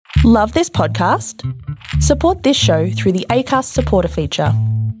Love this podcast? Support this show through the Acast supporter feature.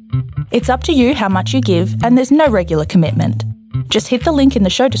 It's up to you how much you give, and there's no regular commitment. Just hit the link in the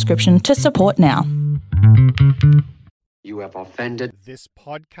show description to support now. You have offended this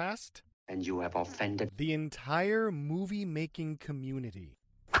podcast and you have offended the entire movie-making community.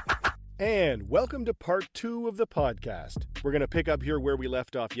 And welcome to part 2 of the podcast. We're going to pick up here where we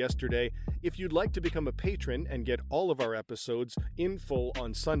left off yesterday. If you'd like to become a patron and get all of our episodes in full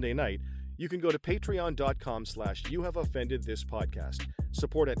on Sunday night, you can go to patreon.com/youhaveoffendedthispodcast.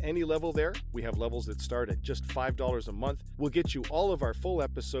 Support at any level there. We have levels that start at just $5 a month. We'll get you all of our full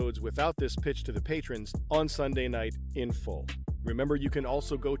episodes without this pitch to the patrons on Sunday night in full. Remember, you can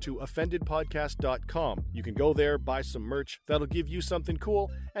also go to offendedpodcast.com. You can go there, buy some merch. That'll give you something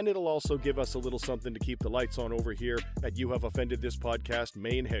cool, and it'll also give us a little something to keep the lights on over here at You Have Offended This Podcast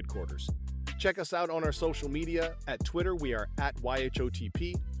main headquarters. Check us out on our social media. At Twitter, we are at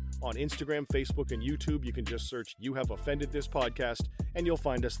YHOTP. On Instagram, Facebook, and YouTube, you can just search You Have Offended This Podcast, and you'll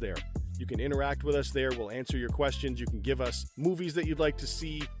find us there. You can interact with us there. We'll answer your questions. You can give us movies that you'd like to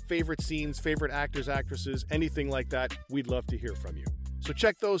see, favorite scenes, favorite actors, actresses, anything like that. We'd love to hear from you. So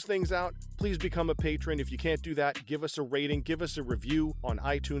check those things out. Please become a patron. If you can't do that, give us a rating, give us a review on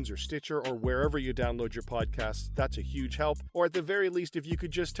iTunes or Stitcher or wherever you download your podcasts. That's a huge help. Or at the very least, if you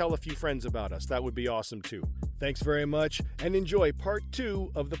could just tell a few friends about us, that would be awesome too. Thanks very much, and enjoy part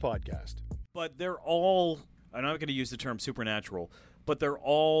 2 of the podcast. But they're all, I'm not going to use the term supernatural, but they're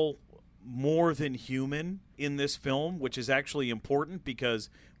all more than human in this film, which is actually important because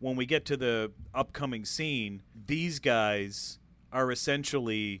when we get to the upcoming scene, these guys are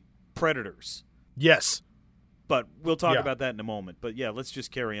essentially predators. Yes. But we'll talk about that in a moment. But yeah, let's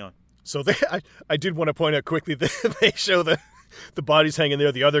just carry on. So I did want to point out quickly that they show the bodies hanging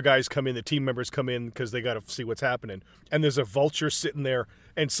there. The other guys come in, the team members come in because they got to see what's happening. And there's a vulture sitting there,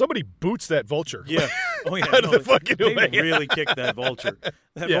 and somebody boots that vulture. Yeah. Oh, yeah. Out of the fucking they way. really kicked that vulture.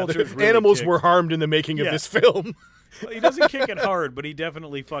 That vulture the is really animals kicked. were harmed in the making of this film. Well, he doesn't kick it hard, but he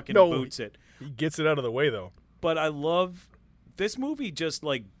definitely fucking boots it. He gets it out of the way, though. But I love... This movie just,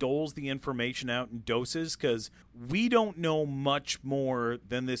 doles the information out in doses because we don't know much more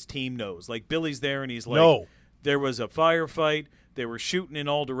than this team knows. Like, Billy's there, and he's like, No. There was a firefight, they were shooting in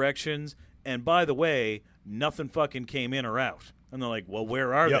all directions, and by the way, nothing fucking came in or out. And they're like, well,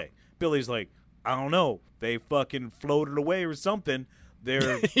 where are they? Billy's like, I don't know. They fucking floated away or something.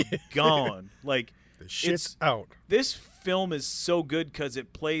 They're gone. Like, the shit's out. This film is so good because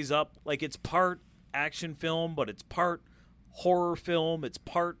it plays up, it's part action film, but it's part horror film, it's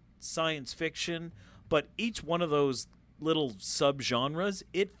part science fiction, but each one of those little subgenres,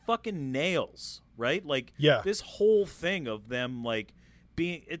 it fucking nails, right? This whole thing of them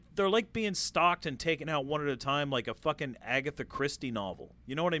they're like being stalked and taken out one at a time like a fucking Agatha Christie novel.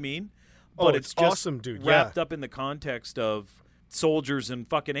 You know what I mean? But it's just awesome, dude. Wrapped up in the context of soldiers and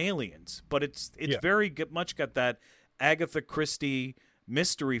fucking aliens. But it's very much got that Agatha Christie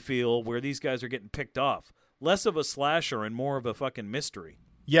mystery feel where these guys are getting picked off. Less of a slasher and more of a fucking mystery.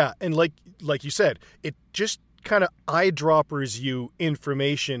 Yeah, and like you said, it just kind of eyedroppers you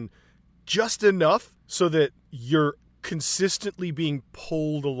information just enough so that you're consistently being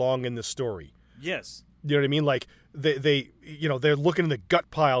pulled along in the story. Yes. You know what I mean? Like they're looking in the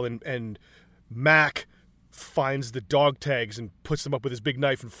gut pile and Mac finds the dog tags and puts them up with his big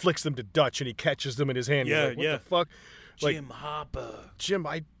knife and flicks them to Dutch and he catches them in his hand. Yeah, He's like, what the fuck? Jim Hopper. Jim,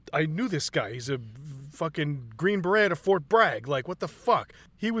 I knew this guy. He's a fucking Green Beret at Fort Bragg. Like, what the fuck?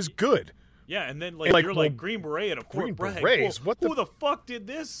 He was good. Yeah, and then you're like Green Beret at a Fort Bragg. Berets? Who the fuck did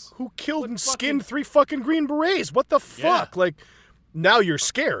this? Who killed and skinned 3 fucking Green Berets? What the fuck? Yeah. Now you're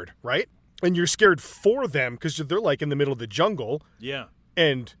scared, right? And you're scared for them because they're in the middle of the jungle. Yeah.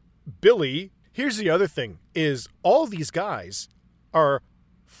 And Billy, here's the other thing, is all these guys are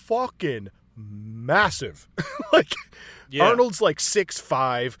fucking massive. Arnold's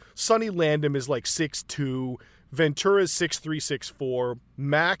 6'5", Sonny Landham is 6'2", Ventura's 6'3", 6'4",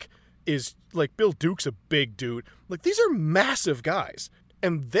 Mac is Bill Duke's a big dude. These are massive guys.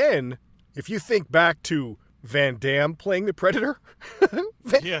 And then if you think back to Van Damme playing the Predator,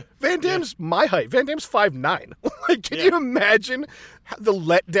 Van Damme's my height. Van Damme's 5'9". Can you imagine the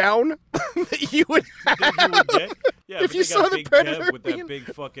letdown that you would have? If you saw the Predator with that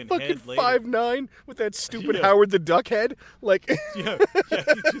big fucking head 5'9" with that stupid Howard the Duck head, you'd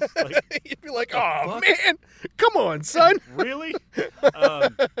be like, oh man, come on, son. Really?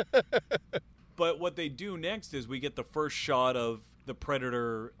 But what they do next is we get the first shot of the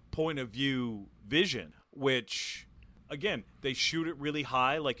Predator point of view vision, which, again, they shoot it really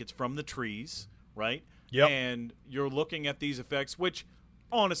high, like it's from the trees, right? Yep. And you're looking at these effects, which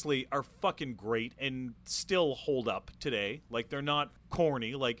honestly are fucking great and still hold up today. Like, they're not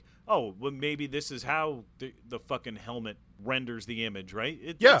corny. Like, oh, well, maybe this is how the fucking helmet renders the image, right?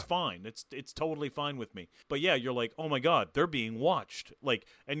 It's fine. It's totally fine with me. But yeah, you're like, oh my God, they're being watched. Like,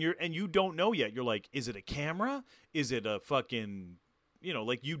 and you don't know yet. You're like, is it a camera? Is it a fucking,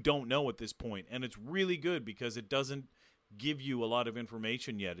 like, you don't know at this point. And it's really good because it doesn't give you a lot of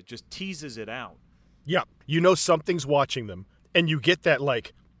information yet. It just teases it out. Yeah. Something's watching them. And you get that,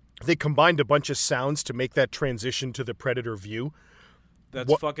 like, they combined a bunch of sounds to make that transition to the Predator view.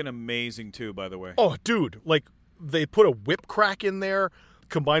 That's fucking amazing, too, by the way. Oh, dude. Like, they put a whip crack in there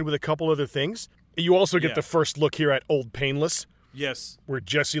combined with a couple other things. You also get the first look here at Old Painless. Yes. Where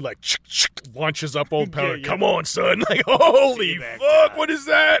Jesse, like, launches up Old Powder. Yeah. Come on, son. Like, holy fuck, what is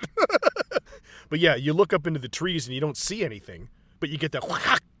that? But yeah, you look up into the trees and you don't see anything. But you get the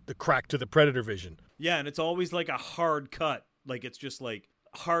crack to the Predator vision. Yeah, and it's always like a hard cut. Like, it's just like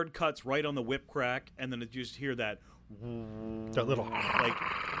hard cuts right on the whip crack, and then you just hear that little, like,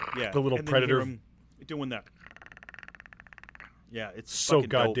 yeah, the little and Predator then you hear him doing that. Yeah, it's so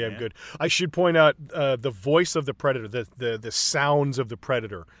goddamn good. I should point out the voice of the Predator, the sounds of the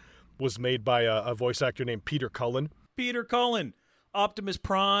Predator, was made by a voice actor named Peter Cullen. Peter Cullen, Optimus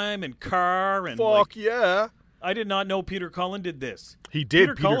Prime and Carr and fuck yeah. I did not know Peter Cullen did this. He did.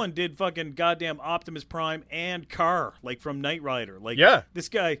 Peter Cullen did fucking goddamn Optimus Prime and Carr, like from Knight Rider. Like, yeah. This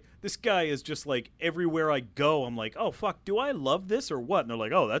guy is just like everywhere I go. I'm like, oh fuck, do I love this or what? And they're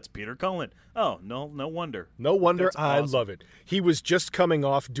like, oh, that's Peter Cullen. Oh, no wonder. No wonder. That's awesome. I love it. He was just coming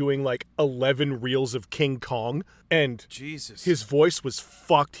off doing like 11 reels of King Kong, and Jesus, his voice was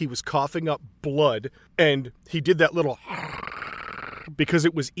fucked. He was coughing up blood, and he did that little because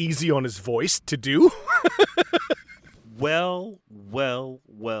it was easy on his voice to do. Well.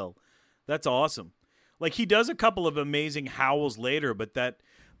 That's awesome. Like, he does a couple of amazing howls later, but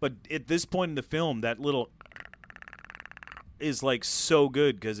at this point in the film, that little is like so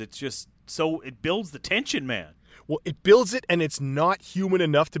good because it's just it builds the tension, man. Well, it builds it, and it's not human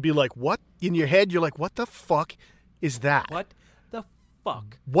enough to be like, what? In your head, you're like, what the fuck is that? What the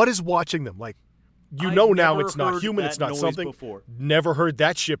fuck? What is watching them? Like, now it's not human, it's not something. Before. Never heard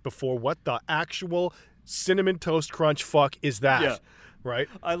that shit before. What the actual Cinnamon Toast Crunch fuck is that? Yeah. Right?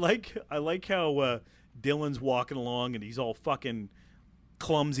 I like how Dylan's walking along and he's all fucking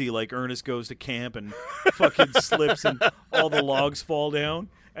clumsy, like Ernest Goes to Camp, and fucking slips and all the logs fall down,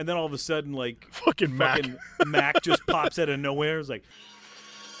 and then all of a sudden, like, fucking Mac just pops out of nowhere. It's like,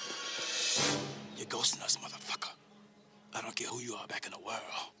 you're ghosting us, motherfucker. I don't care who you are back in the world.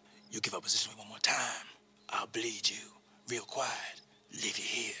 You give up position one more time, I'll bleed you real quiet. Leave you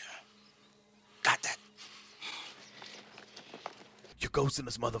here. Got that? you're ghosting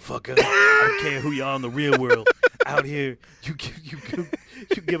us, motherfucker. I don't care who you are in the real world. Out here, you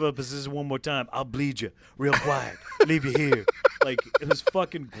give up position one more time, I'll bleed you real quiet. Leave you here. Like, it was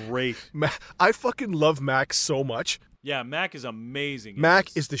fucking great. I fucking love Mac so much. Yeah, Mac is amazing.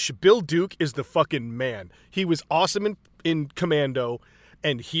 Mac is Bill Duke is the fucking man. He was awesome in Commando,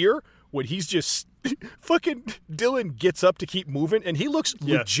 and here, when he's just fucking Dylan gets up to keep moving, and he looks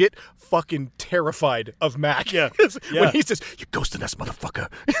legit fucking terrified of Mac. Yeah. When he says, "You're ghosting us,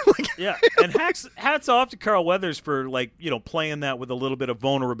 motherfucker." Yeah, and hats off to Carl Weathers for, like, playing that with a little bit of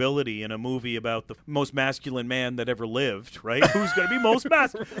vulnerability in a movie about the most masculine man that ever lived, right? Who's going to be most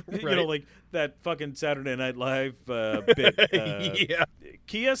masculine? Right. Like that fucking Saturday Night Live bit. Yeah.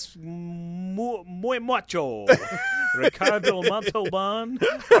 Quies muy macho. Ricardo Montalban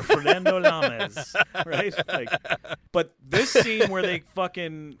or Fernando Lamas, right? Like, but this scene where they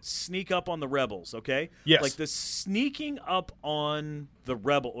fucking sneak up on the rebels, okay? Yes. Like, the sneaking up on the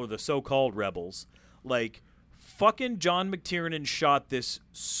rebel or the so-called rebels, like, fucking John McTiernan shot this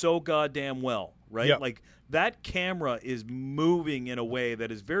so goddamn well, right? Yep. Like, that camera is moving in a way that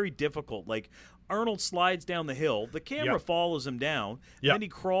is very difficult. Like, Arnold slides down the hill, the camera follows him down, and then he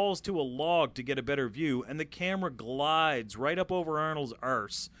crawls to a log to get a better view, and the camera glides right up over Arnold's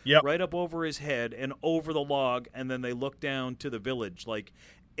arse, right up over his head and over the log, and then they look down to the village. Like,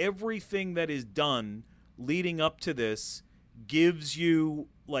 everything that is done leading up to this gives you,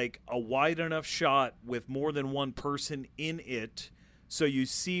 like, a wide enough shot with more than one person in it, so you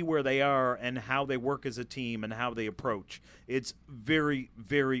see where they are and how they work as a team and how they approach. It's very,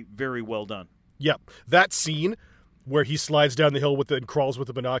 very, very well done. Yep. That scene where he slides down the hill and crawls with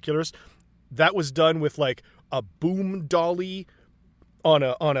the binoculars, that was done with, like, a boom dolly on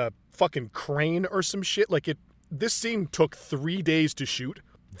a fucking crane or some shit. Like, this scene took 3 days to shoot.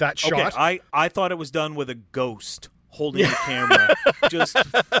 That shot. Okay, I thought it was done with a ghost holding the camera just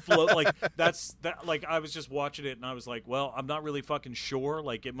float like that's that. Like I was just watching it and I was like, well, I'm not really fucking sure.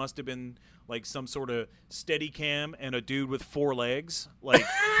 Like it must have been like some sort of steady cam and a dude with 4 legs. Like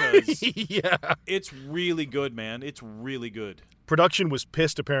 'cause Yeah. it's really good, man. It's really good. Production was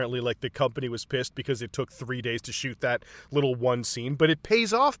pissed, apparently, like the company was pissed because it took 3 days to shoot that little one scene. But it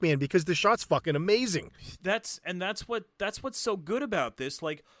pays off, man, because the shot's fucking amazing. That's what's so good about this.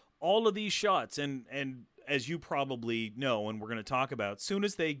 Like all of these shots, and as you probably know, and we're going to talk about, soon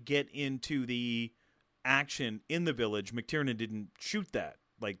as they get into the action in the village, McTiernan didn't shoot that.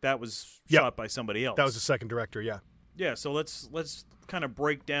 Like that was shot by somebody else. That was the second director, yeah. Yeah. So let's kind of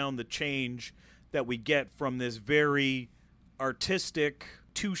break down the change that we get from this very artistic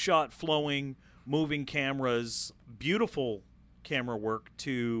 2-shot flowing moving cameras, beautiful camera work,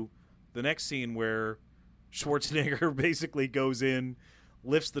 to the next scene where Schwarzenegger basically goes in,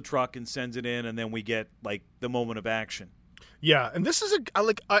 lifts the truck and sends it in, and then we get like the moment of action. Yeah, and this is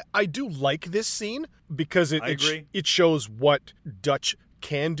I do like this scene because I agree. It shows what Dutch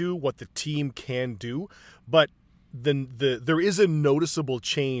can do, what the team can do, but there is a noticeable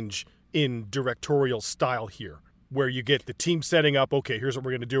change in directorial style here, where you get the team setting up, okay, here's what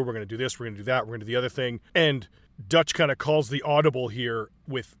we're going to do. We're going to do this. We're going to do that. We're going to do the other thing. And Dutch kind of calls the audible here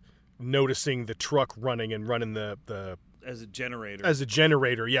with noticing the truck running and running the As a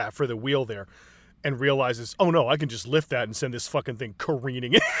generator. Yeah, for the wheel there. And realizes, oh no, I can just lift that and send this fucking thing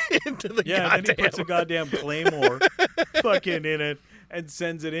careening into the Yeah, and then he puts a goddamn Claymore fucking in it and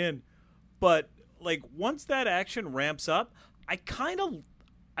sends it in. But like once that action ramps up, I kind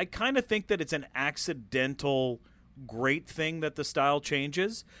of think that it's an accidental great thing that the style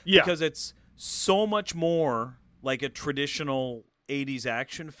changes. Yeah. Because it's so much more like a traditional 80s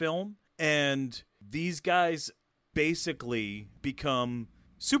action film, and these guys basically become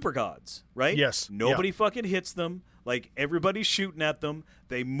super gods, right? Yes. Nobody fucking hits them. Like everybody's shooting at them.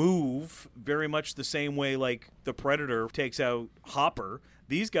 They move very much the same way like the Predator takes out Hopper.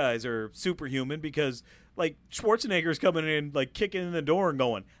 These guys are superhuman because like Schwarzenegger's coming in, like kicking in the door and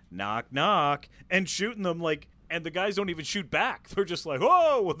going, knock, knock, and shooting them like, and the guys don't even shoot back. They're just like,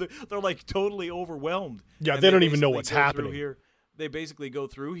 whoa! They're like totally overwhelmed. Yeah, And they don't even know what's go through happening. Here. They basically go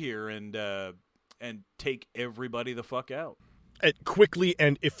through here and take everybody the fuck out. Quickly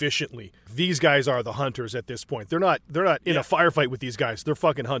and efficiently. These guys are the hunters at this point. They're not in a firefight with these guys. They're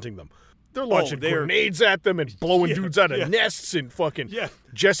fucking hunting them. They're launching grenades at them and blowing dudes out of nests and fucking. Yeah.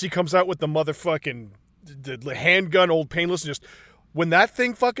 Jesse comes out with the motherfucking the handgun, old painless, and just when that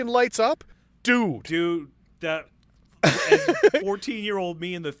thing fucking lights up, dude, that as 14-year-old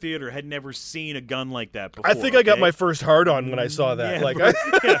me in the theater had never seen a gun like that before. I think I got my first hard on when I saw that. Yeah, like,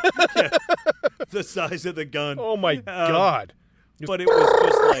 the size of the gun. oh my god. But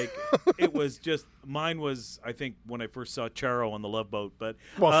it was just mine was, I think, when I first saw Charo on the Love Boat. But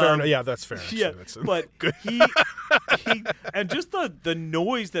Well, fair enough. Yeah, that's fair. Yeah, That's but good. he and just the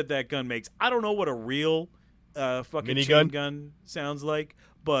noise that gun makes. I don't know what a real fucking Minigun? chain gun sounds like,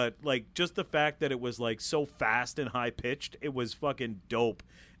 but like just the fact that it was like so fast and high pitched, it was fucking dope.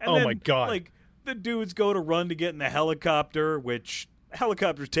 And Oh then, my God. Like the dudes go to run to get in the helicopter, which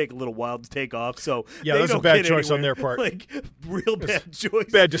helicopters take a little while to take off. So Yeah, they that's a don't bad get choice on anywhere. their part. Like real bad choice.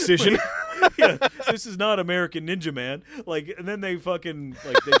 Bad decision. Yeah, this is not American Ninja Man. Like, and then they fucking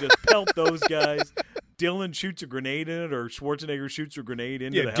they just pelt those guys. Dylan shoots a grenade in it, or Schwarzenegger shoots a grenade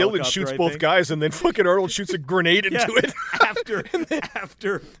into the Yeah, helicopter. Dylan shoots I both think. guys, and then fucking Arnold shoots a grenade into it. after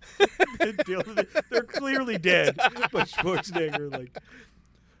Dylan, they're clearly dead, but Schwarzenegger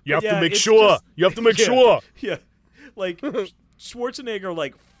You have Yeah, to make it's sure. just- You have to make yeah, sure. Yeah, like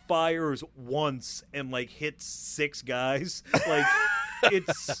Schwarzenegger fires once and hits 6 guys. Like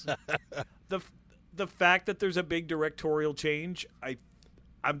it's the fact that there's a big directorial change.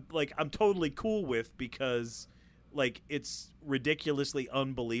 I'm totally cool with, because it's ridiculously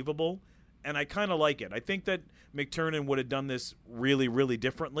unbelievable, and I kind of like it. I think that McTiernan would have done this really, really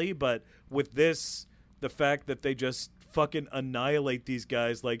differently, but with this, the fact that they just fucking annihilate these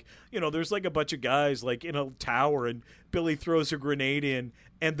guys, there's a bunch of guys in a tower, and Billy throws a grenade in,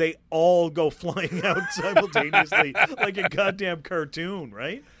 and they all go flying out simultaneously like a goddamn cartoon,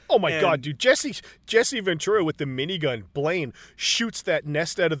 right? Oh my god, dude! Jesse Ventura with the minigun, Blaine, shoots that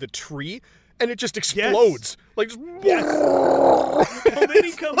nest out of the tree, and it just explodes. Well, then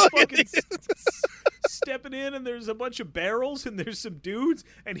he comes fucking stepping in, and there's a bunch of barrels, and there's some dudes,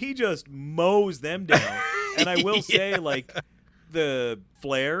 and he just mows them down. And I will say, the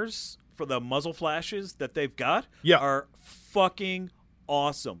flares for the muzzle flashes that they've got are fucking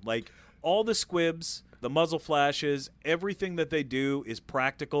awesome. All the squibs, the muzzle flashes, everything that they do is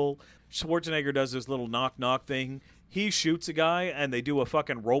practical. Schwarzenegger does this little knock-knock thing. he shoots a guy and they do a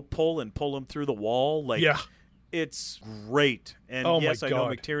fucking rope pull and pull him through the wall. Like, Yeah. it's great. And Oh, my yes, I know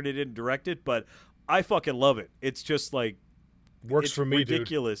God. McTiernan didn't direct it, but I fucking love it. It's just like Works it's for me,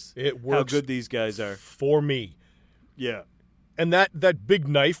 ridiculous dude. It how works good these guys are. for me. Yeah. And that big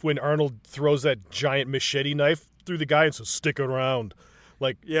knife when Arnold throws that giant machete knife through the guy and says, stick around.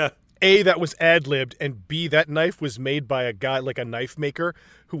 Like, Yeah. A, that was ad-libbed, and B, that knife was made by a guy, like a knife maker,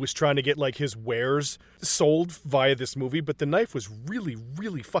 who was trying to get, like, his wares sold via this movie, but the knife was really,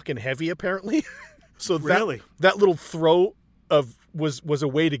 really fucking heavy, apparently. So Really? that little throw of was a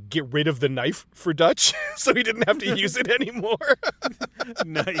way to get rid of the knife for Dutch, so he didn't have to use it anymore.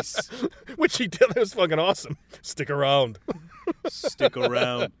 Nice. Which he did. That was fucking awesome. Stick around. Stick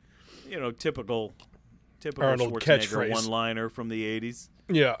around. You know, typical Arnold Schwarzenegger catchphrase. one-liner from the 80s.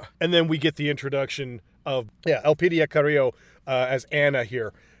 Yeah. And then we get the introduction of, Elpidia Carrillo as Anna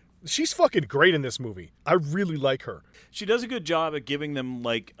here. She's fucking great in this movie. I really like her. She does a good job at giving them,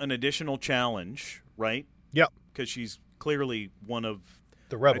 like, an additional challenge, right? Yep. Because she's clearly one of...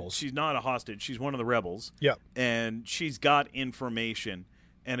 The rebels. She's not a hostage. She's one of the rebels. Yep. And she's got information.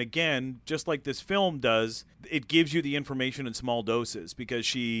 And again, just like this film does, it gives you the information in small doses because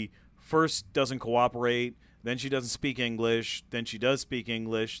she first doesn't cooperate, then she doesn't speak English, then she does speak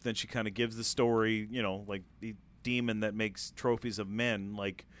English, then she kind of gives the story, you know, like the demon that makes trophies of men.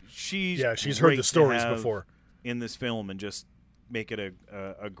 Like, she's she's great heard the to stories have before. in this film and just make it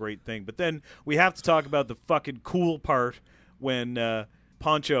a great thing. But then we have to talk about the fucking cool part when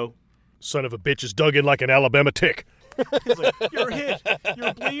Poncho... Son of a bitch is dug in like an Alabama tick. He's like, you're hit.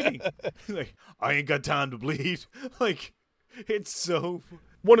 You're bleeding. He's like, I ain't got time to bleed. Like, it's so...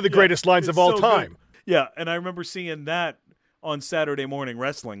 One of the greatest lines of it's all so good. time. Yeah, and I remember seeing that on Saturday Morning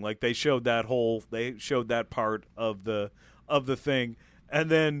Wrestling. Like, they showed that part of the thing.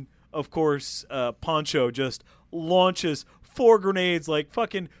 And then, of course, Poncho just launches 4 grenades, like,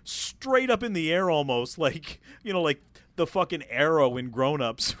 fucking straight up in the air almost. Like, you know, like the fucking arrow in Grown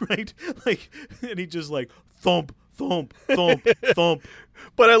Ups, right? Like, and he just like, thump, thump, thump, thump.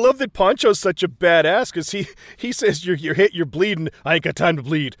 But I love that Poncho's such a badass because he says you're hit, you're bleeding. I ain't got time to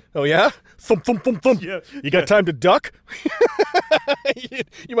bleed. Oh yeah, thump thump thump thump. Yeah, you got time to duck?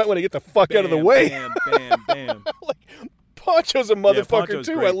 you might want to get the fuck out of the way. Bam, bam, bam. Like, Poncho's a motherfucker Poncho's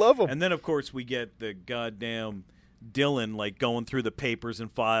too. great. I love him. And then of course we get the goddamn Dylan like going through the papers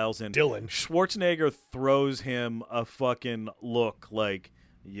and files, and Dylan. Schwarzenegger throws him a fucking look like,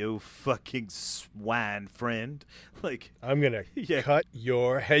 you fucking swine friend. Like, I'm gonna Yeah. cut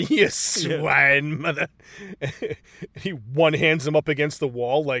your head, you swine mother. He one hands him up against the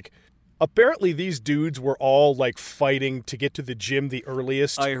wall. Like, apparently these dudes were all like fighting to get to the gym the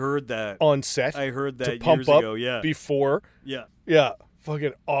earliest I heard that. on set. I heard to that pump years up ago. Yeah, before. yeah. Yeah,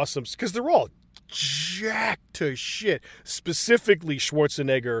 fucking awesome. Because they're all jacked to shit. Specifically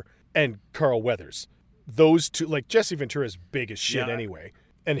Schwarzenegger and Carl Weathers. Those two, like Jesse Ventura's big as shit Yeah. anyway.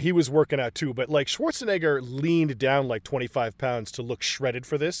 And he was working out too. But like Schwarzenegger leaned down like 25 pounds to look shredded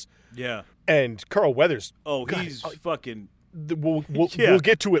for this. Yeah. And Carl Weathers, Oh, God, he's fucking. we'll Yeah. we'll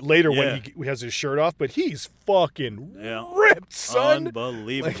get to it later Yeah. when he has his shirt off, but he's fucking Yeah. ripped, son.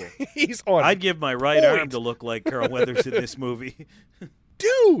 Unbelievable. Like, he's on. I'd give my right point. arm to look like Carl Weathers in this movie.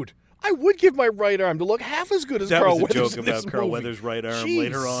 Dude, I would give my right arm to look half as good as That Carl was a Weathers joke in this about Carl movie. Weathers' right arm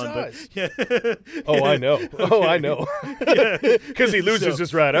later on. But Jesus. yeah. Oh, I know. Oh, I know. Because he loses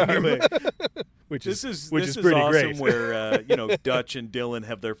his right arm, Anyway, which this is is which this is pretty awesome great. where Dutch and Dylan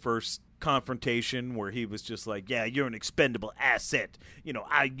have their first confrontation where he was just like, yeah, you're an expendable asset. You know,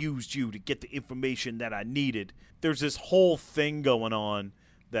 I used you to get the information that I needed. There's this whole thing going on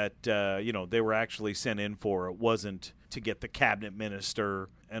that they were actually sent in for. It wasn't to get the cabinet minister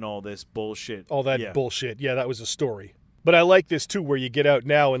and all this bullshit. All that Yeah. bullshit. Yeah, that was a story. But I like this too, where you get out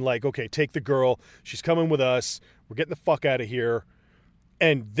now and like, okay, take the girl. She's coming with us. We're getting the fuck out of here.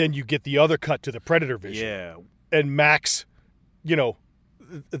 And then you get the other cut to the Predator vision. Yeah. And Max,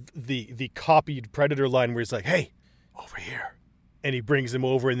 the copied Predator line where he's like, hey, over here. And he brings him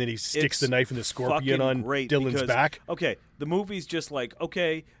over and then he sticks It's the knife and the scorpion fucking on great Dylan's because, back. Okay, the movie's just like,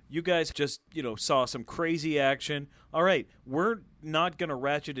 okay, you guys just, saw some crazy action. All right, we're not going to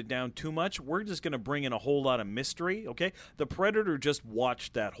ratchet it down too much. We're just going to bring in a whole lot of mystery, okay? The Predator just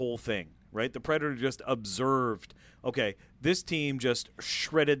watched that whole thing, right? The Predator just observed, okay, this team just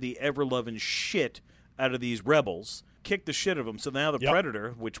shredded the ever-loving shit out of these rebels, kicked the shit out of them. So now the Yep.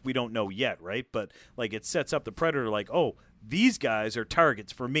 Predator, which we don't know yet, right? But, like, it sets up the Predator like, oh, these guys are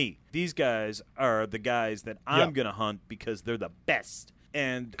targets for me. These guys are the guys that I'm Yeah. going to hunt because they're the best.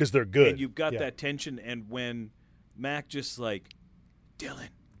 And Because they're good. And you've got Yeah. that tension. And when Mac just like, Dylan,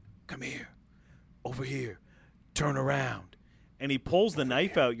 come here, over here. turn around. And he pulls the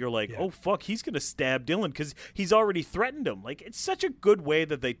knife out. You're like, oh, fuck, he's going to stab Dylan because he's already threatened him. Like, it's such a good way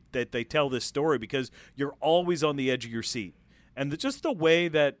that they tell this story because you're always on the edge of your seat. And just the way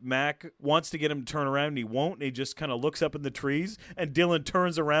that Mac wants to get him to turn around and he won't, and he just kind of looks up in the trees, and Dylan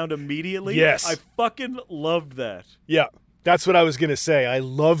turns around immediately. Yes. I fucking loved that. Yeah, that's what I was going to say. I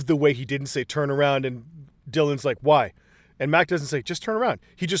loved the way he didn't say turn around, and Dylan's like, why? And Mac doesn't say, just turn around.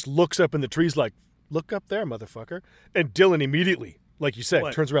 He just looks up in the trees like, look up there, motherfucker. And Dylan immediately, like you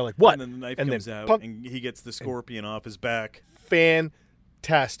said, turns around like, what? And then the knife comes out, and he gets the scorpion off his back.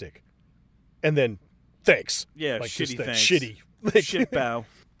 Fantastic. And then, thanks. Yeah, like shitty thanks. Shitty. Shit bow.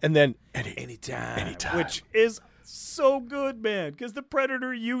 And then, anytime. Which is so good, man, because the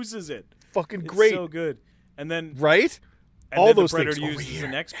Predator uses it. Fucking great. It's so good. And then... Right? And all then those the Predator things uses the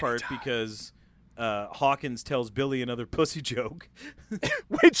next part because Hawkins tells Billy another pussy joke.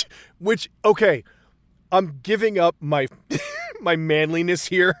 which, okay, I'm giving up my my manliness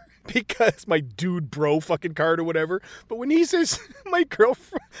here because my dude bro fucking card or whatever. But when he says, my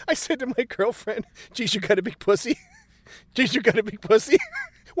girlfriend, I said to my girlfriend, geez, you got a big pussy. Geez, you got a big pussy.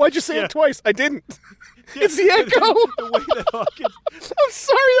 Why'd you say it twice? I didn't. Yeah, it's the echo. The way that Hawkins... I'm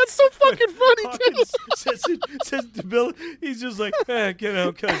sorry, that's so fucking funny. Hawkins says to Billy, he's just like,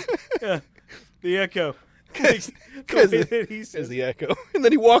 because the echo. Because the echo. And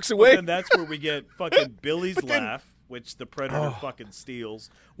then he walks away. And that's where we get fucking Billy's laugh, which the Predator fucking steals,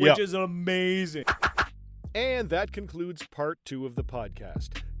 which is amazing. And that concludes part 2 of the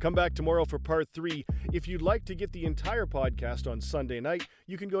podcast. Come back tomorrow for part 3. If you'd like to get the entire podcast on Sunday night,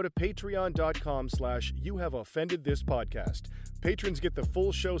 you can go to patreon.com/youhaveoffendedthispodcast. Patrons get the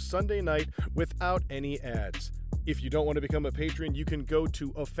full show Sunday night without any ads. If you don't want to become a patron, you can go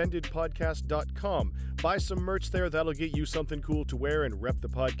to offendedpodcast.com. Buy some merch there. That'll get you something cool to wear and rep the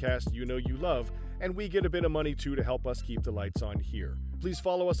podcast you know you love. And we get a bit of money, too, to help us keep the lights on here. Please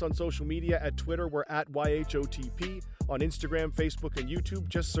follow us on social media. At Twitter, we're at YHOTP. On Instagram, Facebook, and YouTube,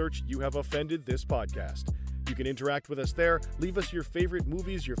 just search You Have Offended This Podcast. You can interact with us there. Leave us your favorite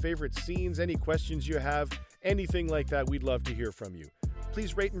movies, your favorite scenes, any questions you have, anything like that. We'd love to hear from you.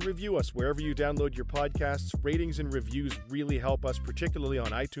 Please rate and review us wherever you download your podcasts. Ratings and reviews really help us, particularly on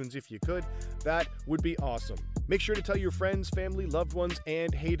iTunes if you could. That would be awesome. Make sure to tell your friends, family, loved ones,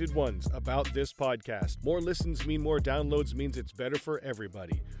 and hated ones about this podcast. More listens mean more downloads means it's better for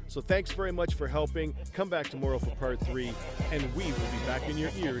everybody. So thanks very much for helping. Come back tomorrow for part 3, and we will be back in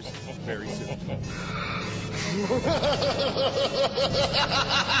your ears very soon.